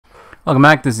Welcome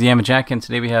back, this is Yama and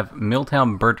today we have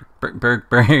Milltown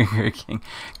Burger King.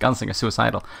 Gunslinger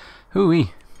Suicidal.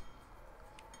 Hooey.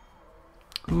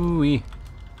 Hooey.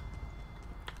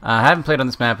 I haven't played on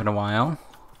this map in a while.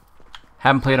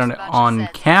 Haven't played on it on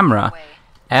camera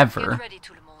ever.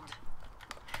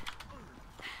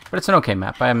 But it's an okay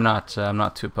map. I'm not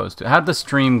too opposed to it. How'd the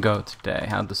stream go today?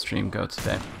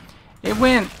 It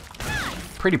went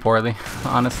pretty poorly,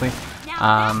 honestly.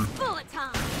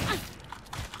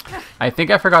 I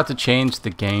think I forgot to change the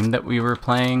game that we were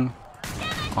playing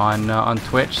on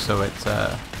Twitch, so it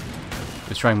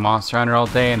was showing Monster Hunter all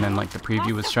day, and then like the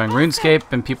preview was showing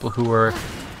RuneScape, and people who were,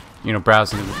 you know,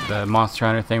 browsing the Monster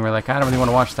Hunter thing were like, I don't really want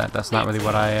to watch that. That's not really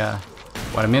what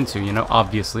I'm into, you know.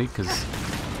 Obviously, because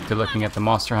they're looking at the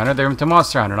Monster Hunter, they're into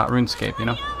Monster Hunter, not RuneScape, you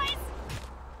know.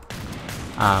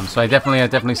 So I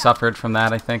definitely suffered from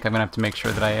that. I think I'm gonna have to make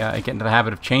sure that I get into the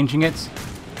habit of changing it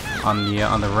on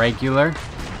the regular.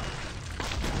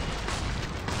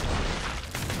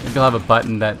 Maybe I'll have a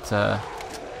button that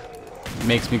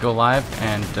makes me go live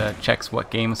and checks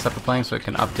what game and stuff we're playing, so it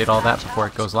can update all that before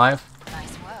it goes live.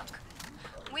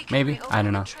 Maybe, I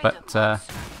don't know, but I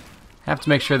have to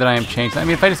make sure that I am changing. I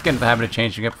mean, if I just get into the habit of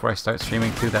changing it before I start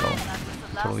streaming too, that'll be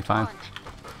totally fine.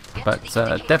 But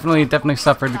definitely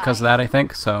suffered because of that, I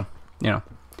think. So, you know.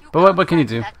 But what can you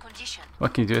do?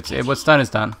 What can you do? What's done is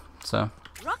done. So.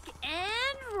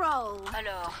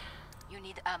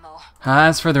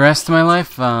 As for the rest of my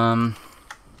life, yeah,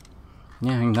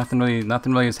 nothing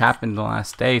really has happened the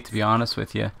last day, to be honest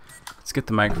with you. Let's get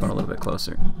the microphone a little bit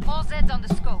closer.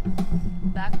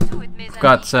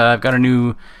 I've got a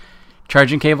new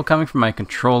charging cable coming from my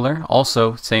controller.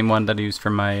 Also, same one that I used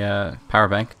for my power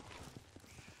bank.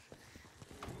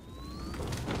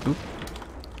 Oop,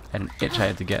 had an itch I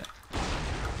had to get.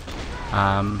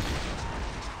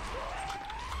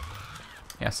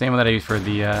 Yeah, same one that I used for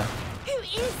the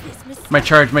my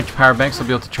power bank, so I'll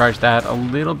be able to charge that a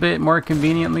little bit more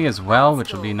conveniently as well,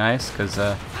 which will be nice because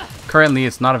currently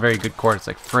it's not a very good cord. It's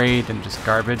like frayed and just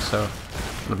garbage, so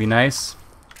it'll be nice.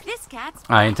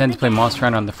 I intend to play Monster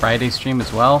Hunter on the Friday stream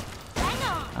as well.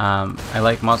 I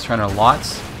like Monster Hunter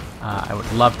lots. I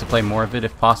would love to play more of it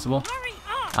if possible.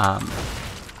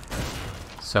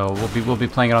 So we'll be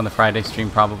playing it on the Friday stream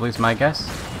probably, is my guess.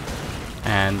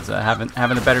 And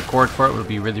having a better cord for it would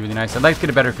be really nice. I'd like to get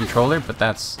a better controller, but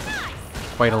that's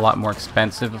quite a lot more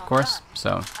expensive, of course.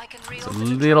 So it's a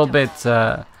little bit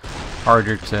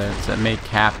harder to make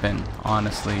happen,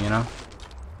 honestly, you know.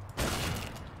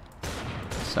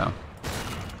 So,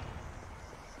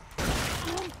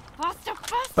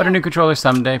 but a new controller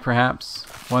someday, perhaps.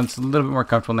 Once a little bit more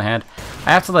comfortable in the hand.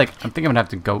 I have to I think I'm gonna have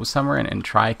to go somewhere and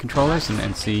try controllers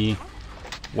and see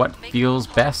what feels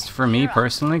best for me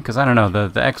personally, because I don't know, the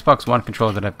Xbox One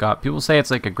controller that I've got, people say it's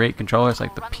like a great controller, it's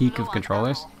like the peak of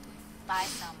controllers.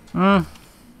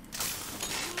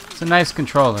 It's a nice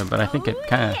controller, but I think it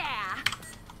kind of,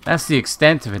 that's the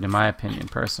extent of it in my opinion,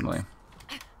 personally.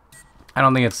 I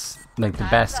don't think it's like the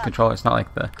best controller. It's not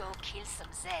like the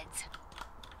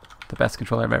best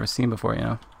controller I've ever seen before, you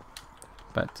know.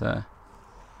 But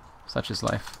such is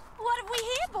life. What have we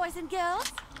here, boys and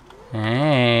girls?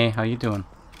 Hey, how you doing?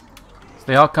 So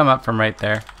they all come up from right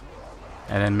there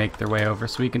and then make their way over,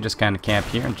 so we can just kind of camp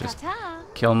here and just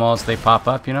kill them all as they pop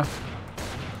up, you know.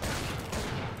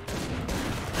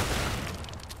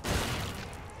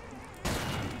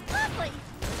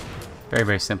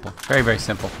 Very simple. Very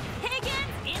simple.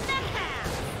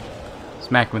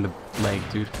 Smack him in the leg,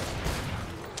 dude.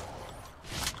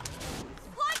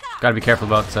 Gotta be careful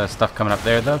about stuff coming up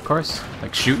there, though, of course.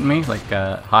 Like shooting me, like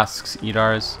husks,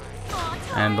 Edars,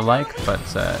 and the like. But,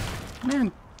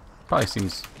 man, probably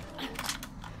seems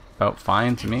about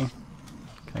fine to me.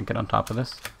 Can I get on top of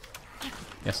this?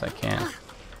 Yes, I can.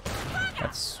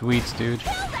 That's sweet, dude.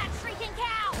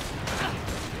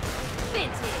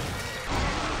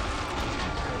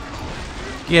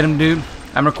 Get him, dude.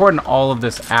 I'm recording all of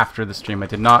this after the stream. I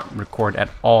did not record at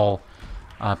all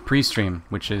pre-stream,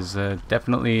 which is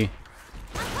definitely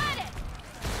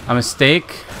a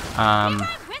mistake,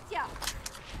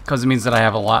 because it means that I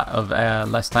have a lot of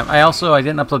less time. I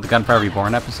didn't upload the Gunfire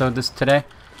Reborn episode today,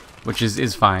 which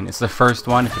is fine. It's the first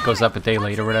one. If it goes up a day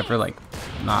late or whatever, like,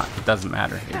 it doesn't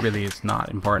matter. It really is not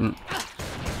important.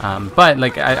 But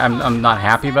like I'm not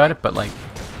happy about it. But like,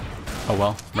 oh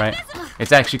well, right?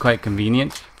 It's actually quite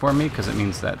convenient for me because it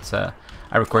means that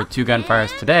I record 2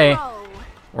 gunfires today.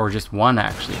 Or just 1,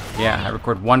 actually. Yeah, I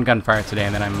record 1 gunfire today,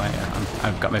 and then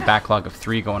I've got my backlog of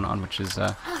 3 going on, which is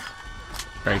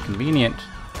very convenient.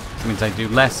 It means I do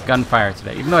less gunfire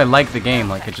today, even though I like the game.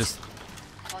 Like, it just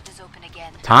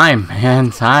time,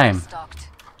 man, time.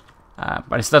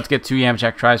 But I still have to get 2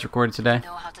 Yamjack tries recorded today.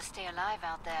 Know how to stay alive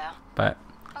out there. But,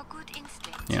 A good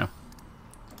instinct. you know,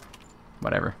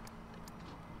 whatever.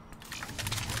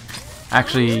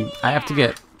 Actually, I have to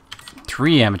get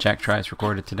 3 Yamjack tries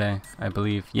recorded today, I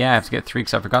believe. Yeah, I have to get 3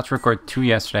 because I forgot to record 2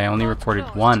 yesterday. I only recorded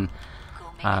 1.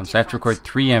 So I have to record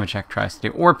 3 Yamjack tries today,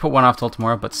 or put 1 off till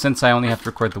tomorrow. But since I only have to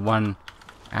record the 1,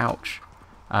 ouch,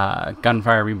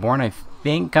 Gunfire Reborn, I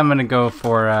think I'm gonna go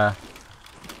for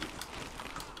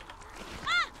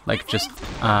like just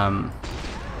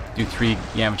do 3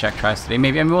 Yamjack tries today.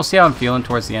 Maybe. I mean, we'll see how I'm feeling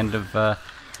towards the end of the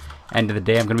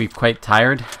day. I'm gonna be quite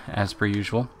tired as per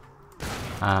usual.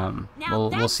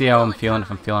 We'll see how I'm feeling,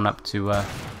 if I'm feeling up to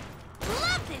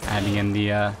adding in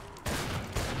the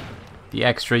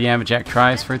extra Yamjack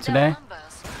tries for today.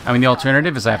 I mean, the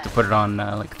alternative is I have to put it on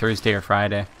like Thursday or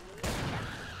Friday,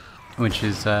 which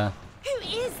is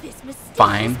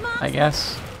fine, I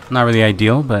guess. Not really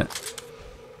ideal, but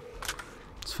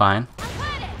it's fine.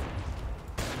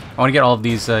 I want to get all of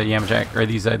these Yamjack, or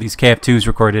these KF2s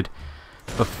recorded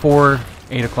before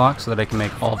 8 o'clock so that I can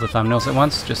make all of the thumbnails at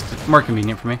once. Just it's more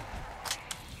convenient for me.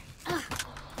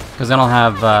 Because then I'll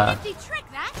have,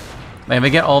 like if I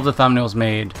get all of the thumbnails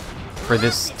made for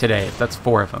this today, that's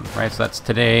 4 of them, right? So that's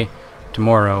today,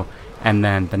 tomorrow, and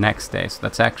then the next day. So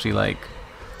that's actually like,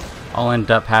 I'll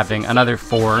end up having another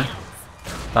 4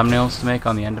 thumbnails to make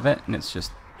on the end of it, and it's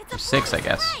just 6, I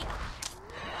guess,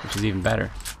 which is even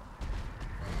better.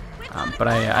 But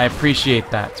I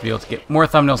appreciate that, to be able to get more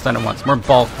thumbnails done at once, more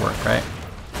bulk work, right?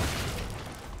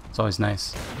 It's always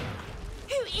nice.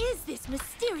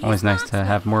 Always nice to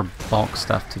have more bulk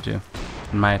stuff to do,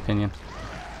 in my opinion.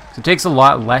 So it takes a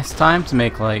lot less time to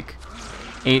make like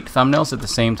 8 thumbnails at the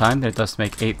same time than it does to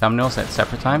make 8 thumbnails at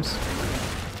separate times.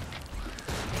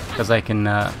 Because I can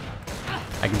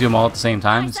do them all at the same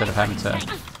time instead of having to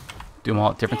do them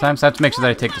all at different times. So I have to make sure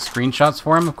that I take the screenshots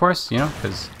for them, of course, you know,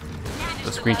 because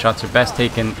the screenshots are best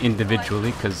taken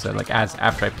individually, because like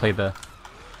after I play the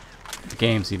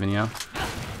games, even, you know,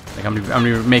 like I'm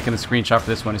gonna be making the screenshot for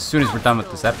this one as soon as we're done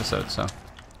with this episode. So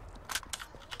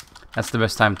that's the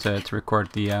best time to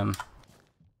record the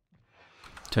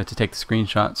to take the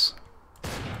screenshots.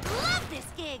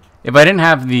 If I didn't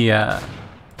have the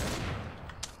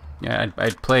yeah,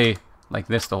 I'd play like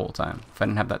this the whole time if I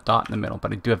didn't have that dot in the middle,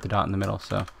 but I do have the dot in the middle.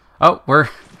 So we're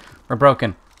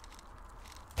broken.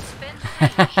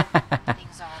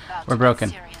 We're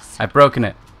broken. I've broken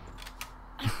it.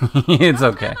 It's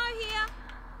okay.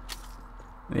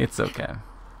 It's okay.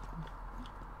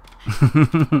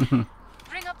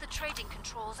 Bring up the trading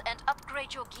controls and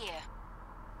upgrade your gear.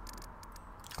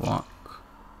 Glock.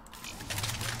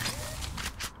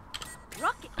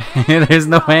 There's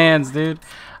no hands, dude.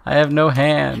 I have no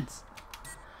hands.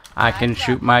 I can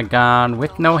shoot my gun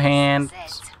with no hands.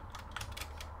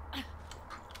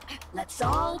 Let's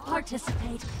all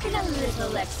participate in a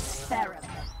little experiment.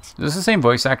 Is this the same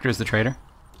voice actor as the trader?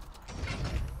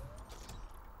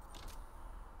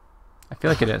 I feel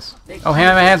like it is. Oh, my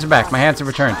hands are back. My hands have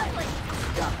returned.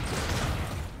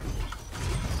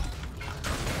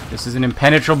 This is an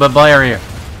impenetrable barrier.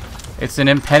 It's an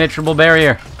impenetrable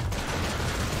barrier.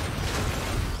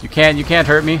 You can't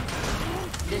hurt me.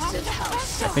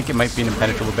 I think it might be an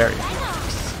impenetrable barrier.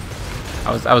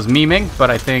 I was memeing,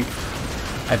 but I think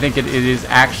it is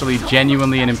actually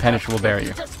genuinely an impenetrable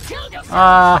barrier.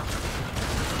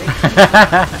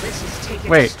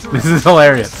 Wait, this is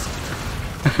hilarious.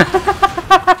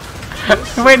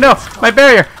 Wait, no, my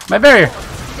barrier.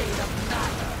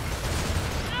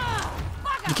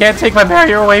 You can't take my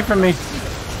barrier away from me.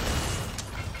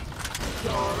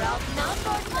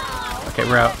 Okay,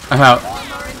 we're out. I'm out.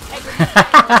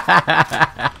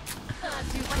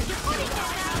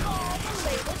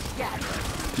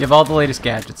 You have all the latest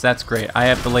gadgets. That's great. I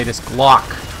have the latest Glock.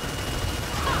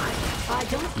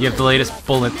 You have the latest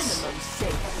bullets.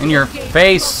 In your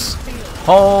face.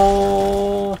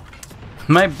 Oh,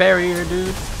 my barrier,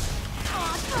 dude.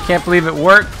 I can't believe it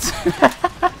worked.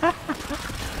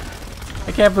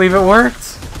 I can't believe it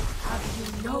worked.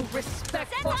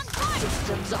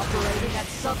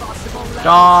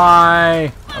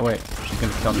 Die! Oh wait, she's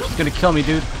gonna kill me. She's gonna kill me,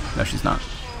 dude. No, she's not.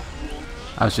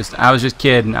 I was just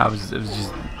kidding. I was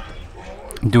just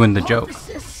doing the joke.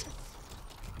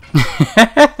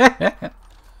 I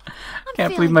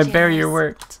can't believe my barrier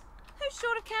worked. Who's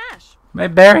short of cash? My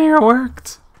barrier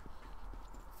worked.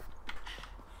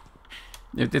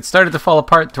 It started to fall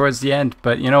apart towards the end,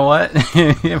 but you know what?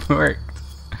 It worked.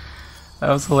 That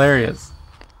was hilarious.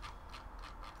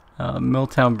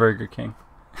 Milltown Burger King.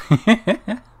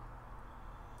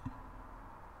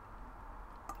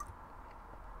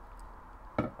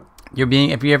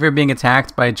 if you're ever being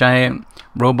attacked by a giant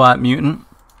robot mutant,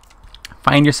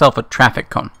 find yourself a traffic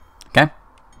cone. Okay?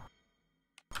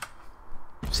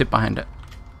 Sit behind it.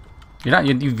 You're not.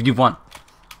 You've won.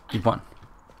 You've won.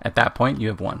 At that point, you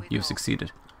have won. You've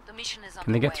succeeded.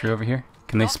 Can they get through over here?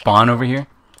 Can they spawn over here?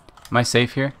 Am I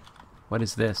safe here? What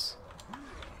is this?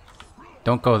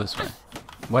 Don't go this way.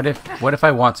 What if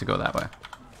I want to go that way?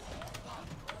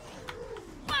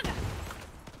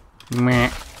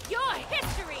 Meh.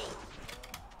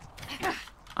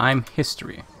 I'm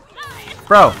history.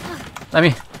 Bro,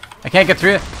 I can't get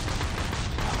through it.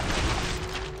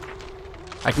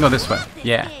 I can go this way.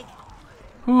 Yeah.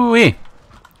 Hoo-wee.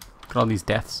 Look at all these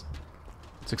deaths.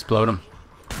 Let's explode them.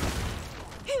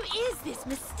 Who is this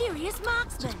mysterious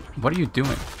marksman? What are you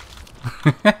doing?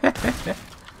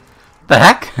 The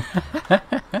heck?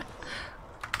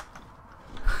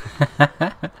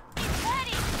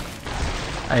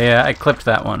 I clipped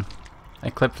that one. I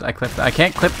clipped. I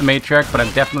can't clip the matriarch, but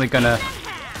I'm definitely gonna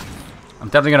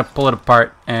pull it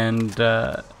apart, and it's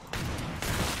a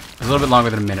little bit longer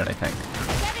than a minute, I think.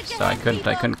 So I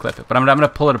couldn't clip it, but I'm gonna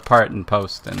pull it apart in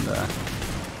post and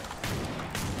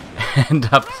and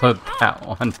upload that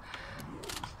one.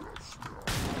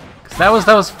 'Cause that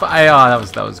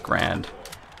was grand.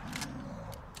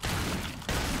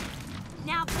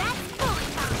 Now that's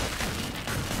bullet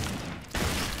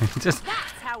time. Just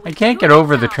I can't get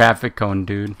over the traffic cone,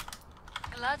 dude.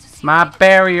 My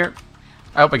barrier.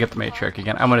 I hope I get the matriarch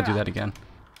again. I'm gonna do that again.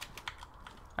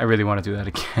 I really want to do that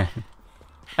again.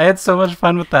 I had so much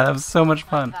fun with that. That was so much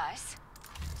fun.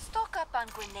 Stock up on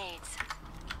grenades.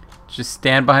 Just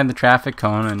stand behind the traffic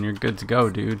cone and you're good to go,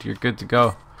 dude. You're good to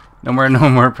go. No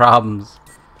more problems.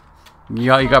 You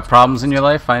got problems in your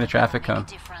life? Find a traffic cone.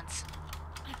 Can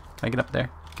I get up there?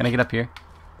 Can I get up here?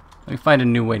 Let me find a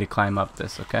new way to climb up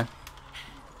this, okay?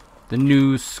 The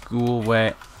new school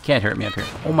way. Can't hurt me up here.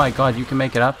 Oh my god, you can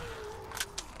make it up?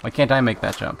 Why can't I make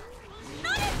that jump?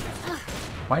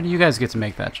 Why do you guys get to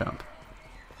make that jump?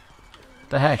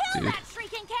 The heck, dude?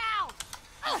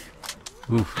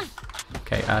 Oof.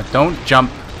 Okay, don't jump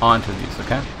onto these,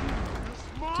 okay?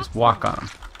 Just walk on them.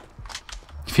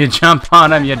 If you jump on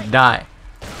them, you die.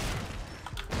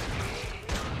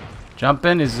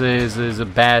 Jumping is a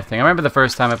bad thing. I remember the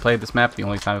first time I played this map, the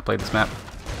only time I played this map.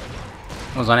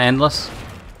 I was on Endless,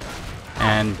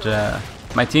 and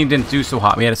my team didn't do so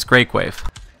hot. We had a Scrake wave.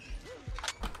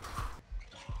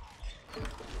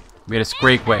 We had a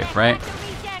Scrake wave, right?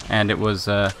 And it was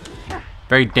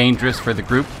very dangerous for the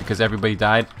group because everybody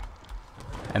died.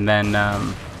 And then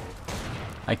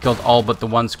I killed all but the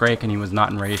one Scrake, and he was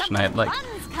not enraged, and I had like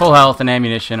full health and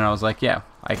ammunition, and I was like, yeah,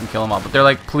 I can kill them all. But they're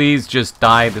like, please just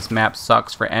die. This map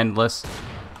sucks for Endless.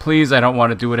 Please, I don't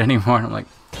want to do it anymore. And I'm like,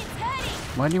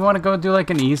 why do you want to go do like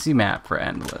an easy map for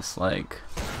Endless? Like,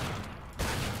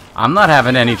 I'm not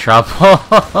having any trouble.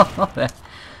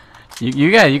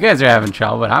 you guys are having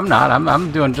trouble, but I'm not.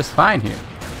 I'm doing just fine here.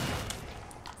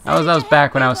 That was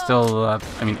back when I was still I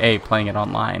mean, playing it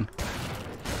online.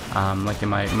 Like in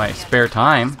my spare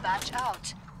time.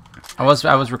 I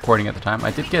was recording at the time.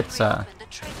 I did get I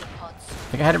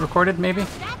think I had it recorded maybe.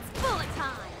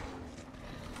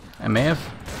 I may have.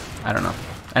 I don't know.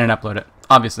 I didn't upload it.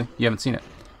 Obviously, you haven't seen it.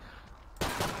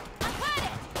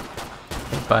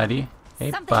 Hey, buddy.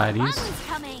 Hey, buddies.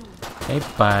 Hey,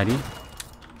 buddy.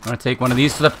 Want to take one of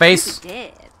these to the face?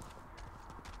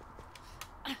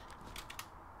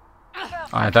 Oh,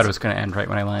 I thought it was going to end right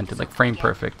when I landed. Like, frame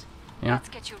perfect. You know?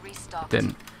 It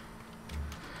didn't.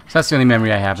 So that's the only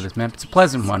memory I have of this map. It's a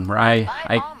pleasant one where I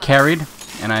carried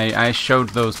and I showed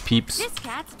those peeps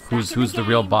who's the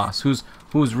real boss. Who's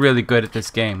really good at this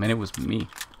game, and it was me.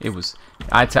 It was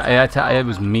it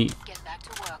was me. Get back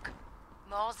to work.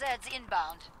 More Zeds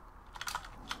inbound.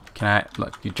 Can I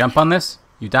look? You jump on this,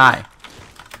 you die.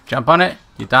 Jump on it,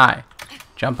 you die.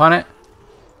 Jump on it,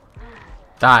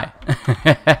 die.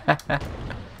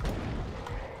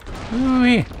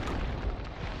 Ooh-wee.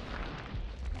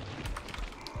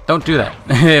 Don't do that.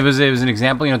 it was an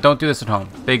example. You know, don't do this at home.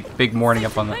 Big warning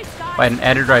up on the. If I had an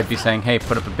editor, I'd be saying, hey,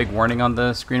 put up a big warning on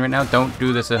the screen right now. Don't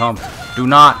do this at home. Do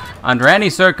not, under any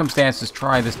circumstances,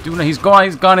 try this. Do not. He's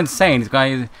gone insane. He's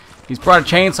brought a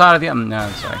chainsaw to the. No,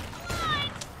 I'm sorry.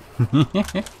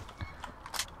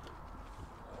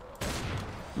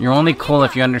 You're only cool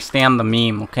if you understand the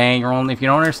meme, okay? If you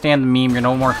don't understand the meme, you're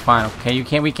no more fun,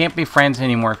 okay? We can't be friends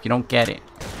anymore if you don't get it.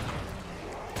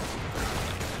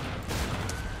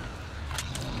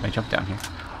 I jump down here.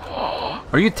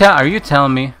 Are you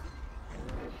telling me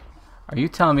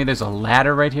there's a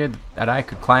ladder right here that I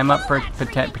could climb up for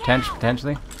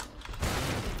potentially?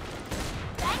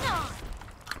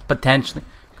 Potentially.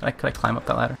 Could I climb up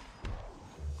that ladder?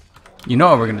 You know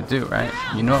what we're gonna do, right?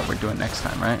 You know what we're doing next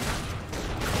time, right?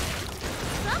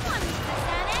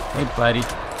 Hey buddy.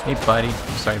 Hey buddy.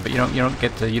 I'm sorry, but you don't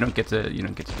get to do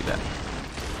that.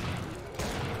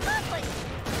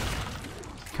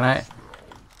 Can I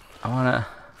wanna.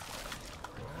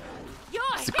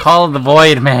 It's the call of the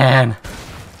void, man.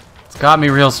 It's got me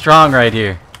real strong right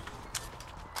here.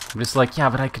 I'm just like, yeah,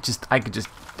 but I could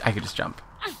just jump.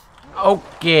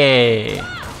 Okay.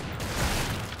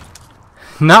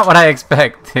 Not what I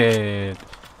expected.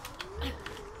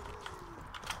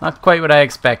 Not quite what I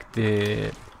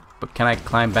expected. But can I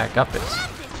climb back up it?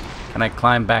 Can I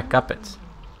climb back up it?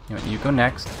 You know, you go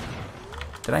next.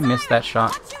 Did I miss that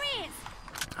shot?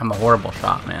 I'm a horrible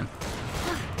shot, man.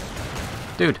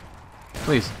 Dude,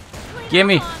 please. Give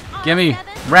me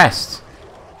rest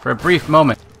for a brief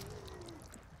moment.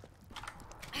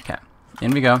 Okay,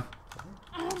 in we go.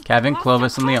 Kevin,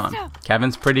 Clovis, and Leon.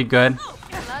 Kevin's pretty good.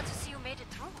 Glad to see you made it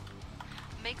through.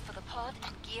 Make for the pod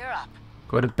and gear up.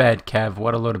 Go to bed, Kev.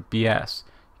 What a load of BS.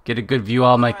 Get a good view of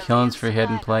all my killings for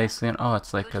hidden place. Oh,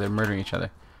 it's like they're murdering each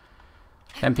other.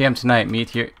 10 p.m. tonight.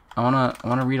 Meet here. I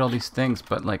wanna read all these things,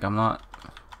 but like I'm not.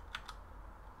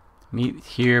 Meet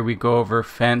here. We go over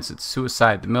fence. It's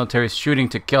suicide. The military's shooting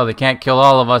to kill. They can't kill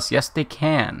all of us. Yes, they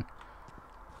can.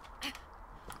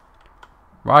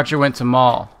 Roger went to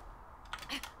mall.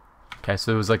 Okay,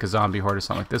 so it was like a zombie horde or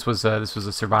something. This was a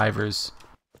survivors.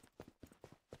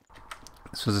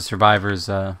 This was a survivors.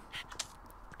 I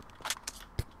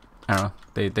don't know.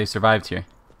 They survived here.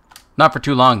 Not for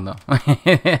too long though.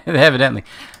 Evidently,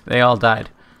 they all died.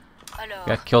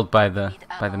 Got killed by the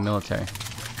military.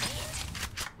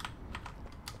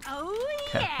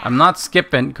 Okay, I'm not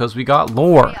skipping because we got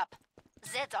lore.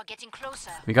 Zeds are getting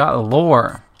closer. We got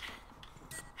lore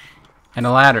and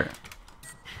a ladder.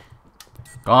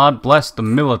 God bless the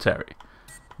military.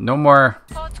 No more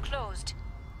Pod's closed.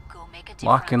 Go make a difference.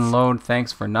 lock and load.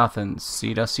 Thanks for nothing.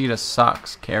 Sita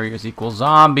sucks. Carriers equal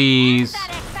zombies.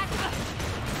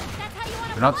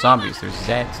 They're not zombies. They're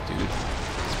Zeds, dude.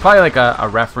 It's probably like a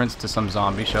reference to some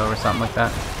zombie show or something like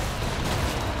that.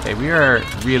 Okay, we are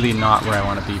really not where I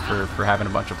want to be for having a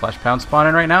bunch of flesh pounds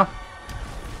spawning right now.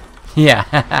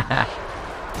 Yeah.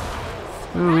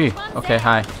 Ooh-wee. Okay,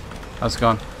 hi. How's it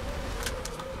going?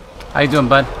 How you doing,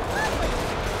 bud?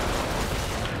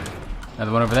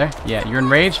 Another one over there? Yeah, you're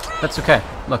enraged? That's okay.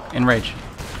 Look, enrage.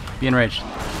 Be enraged.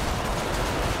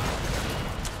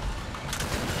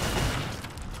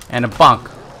 And a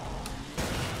bonk.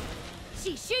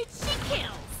 She shoots, she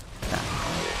kills.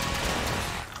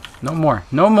 No more.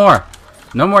 No more.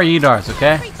 No more EDARs,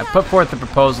 okay? I put forth a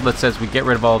proposal that says we get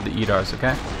rid of all of the EDARs,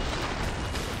 okay?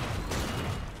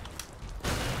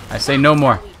 I say no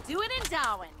more. We do it in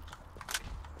Darwin.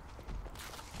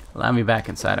 Allow me back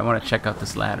inside. I want to check out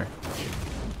this ladder.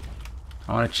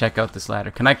 I want to check out this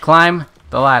ladder. Can I climb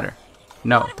the ladder?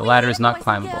 No, the ladder is not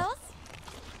climbable.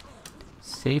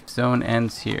 Safe zone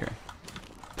ends here.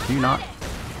 Do you not?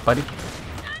 Buddy?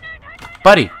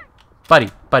 Buddy!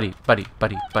 Buddy, buddy, buddy,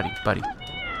 buddy, buddy, buddy.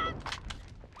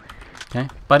 Okay,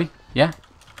 buddy? Yeah?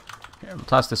 Here, we'll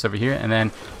toss this over here, and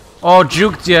then... Oh,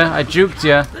 juked ya! I juked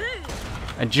ya!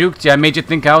 I juked ya. I made you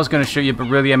think I was gonna shoot you, but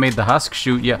really I made the husk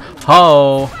shoot ya.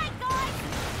 Ho!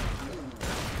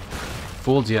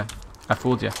 Fooled ya. I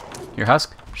fooled ya. Your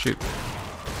husk? Shoot.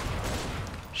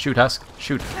 Shoot, husk.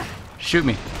 Shoot. Shoot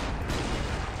me.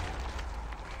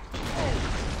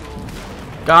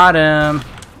 Got him.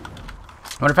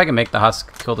 I wonder if I can make the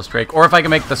husk kill the Scrake, or if I can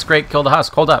make the Scrake kill the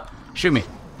husk. Hold up. Shoot me.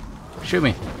 Shoot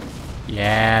me.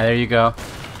 Yeah, there you go.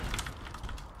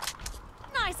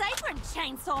 Nice apron,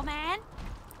 chainsaw man.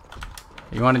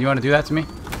 You want to do that to me?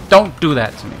 Don't do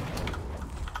that to me.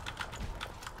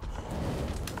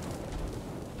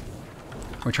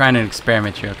 We're trying to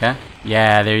experiment here, okay?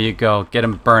 Yeah, there you go. Get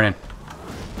him burning.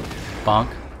 Bonk.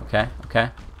 Okay, okay.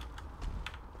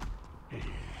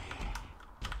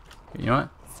 You know what?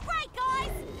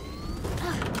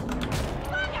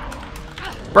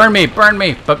 Burn me,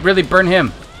 but really burn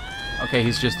him. Okay,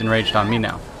 he's just enraged on me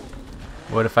now.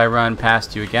 What if I run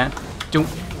past you again? Doom.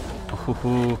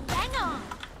 Ooh-hoo-hoo.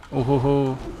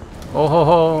 Ooh-hoo-hoo.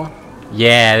 Oh-ho-ho.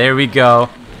 Yeah, there we go.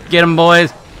 Get him,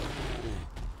 boys.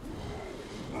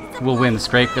 We'll win. The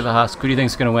Scrake or the husk. Who do you think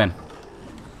is going to win?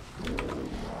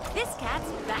 This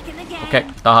cat's back in the game. Okay,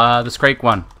 the Scrake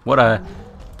won. What a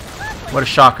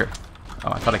shocker.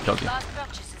 Oh, I thought I killed you.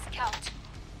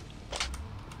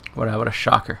 What a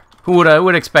shocker. Who would have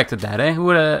expected that, eh? Who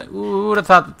would have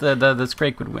thought that the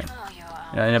Scrake would win?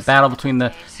 In a battle between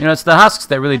the... You know, it's the husks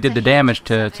that really did the damage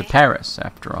to Paris,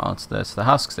 after all. It's the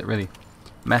husks that really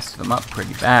messed them up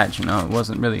pretty bad, you know. It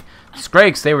wasn't really...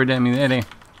 Scrakes, they were... I mean,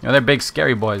 You know, they're big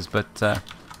scary boys, but at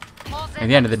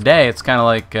the end of the day, it's kind of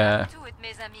like a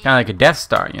Death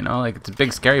Star. You know, like it's a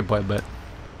big scary boy, but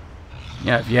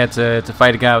yeah, if you had to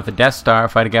fight a guy with a Death Star,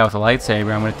 fight a guy with a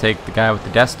lightsaber, I'm going to take the guy with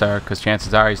the Death Star because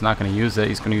chances are he's not going to use it.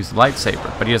 He's going to use the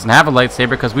lightsaber. But he doesn't have a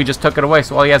lightsaber because we just took it away,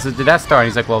 so all he has is the Death Star. And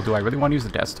he's like, well, do I really want to use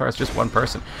the Death Star? It's just one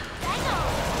person.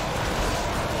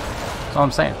 That's all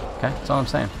I'm saying, okay? That's all I'm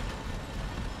saying.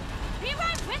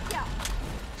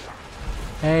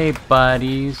 Hey,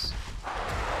 buddies.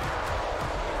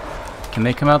 Can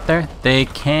they come out there? They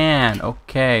can.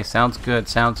 Okay, sounds good,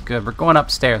 sounds good. We're going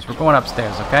upstairs. We're going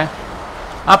upstairs, okay?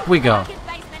 Up we go.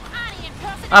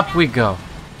 Up we go.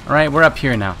 Alright, we're up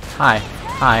here now. Hi.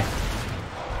 Hi.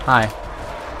 Hi.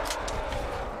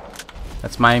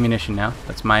 That's my ammunition now.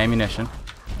 That's my ammunition.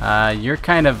 You're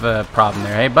kind of a problem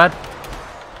there, hey, bud?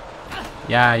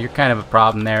 Yeah, you're kind of a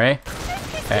problem there, eh?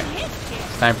 Okay.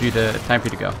 It's time for you to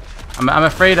go. I'm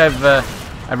afraid I've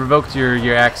revoked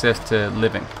your access to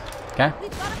living. Okay?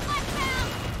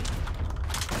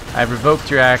 I've revoked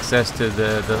your access to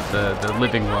the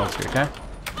living world here, okay?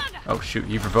 Oh shoot,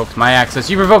 you've revoked my access.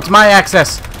 You revoked my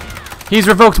access! He's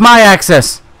revoked my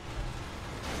access!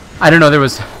 I didn't know there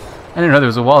was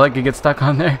a wall that could get stuck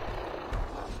on there.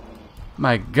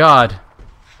 My god.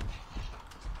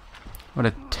 What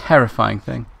a terrifying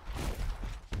thing.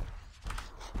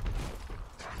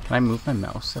 Can I move my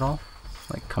mouse at all?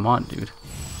 Like, come on, dude.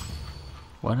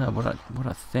 What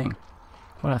a thing.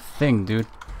 What a thing, dude.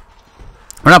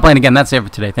 We're not playing again. That's it for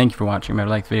today. Thank you for watching. Remember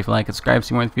to like the video if you like it. Subscribe,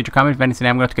 see more in the future. Comment if anything.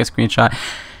 I'm going to take a screenshot.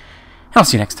 I'll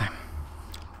see you next time.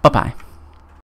 Bye-bye.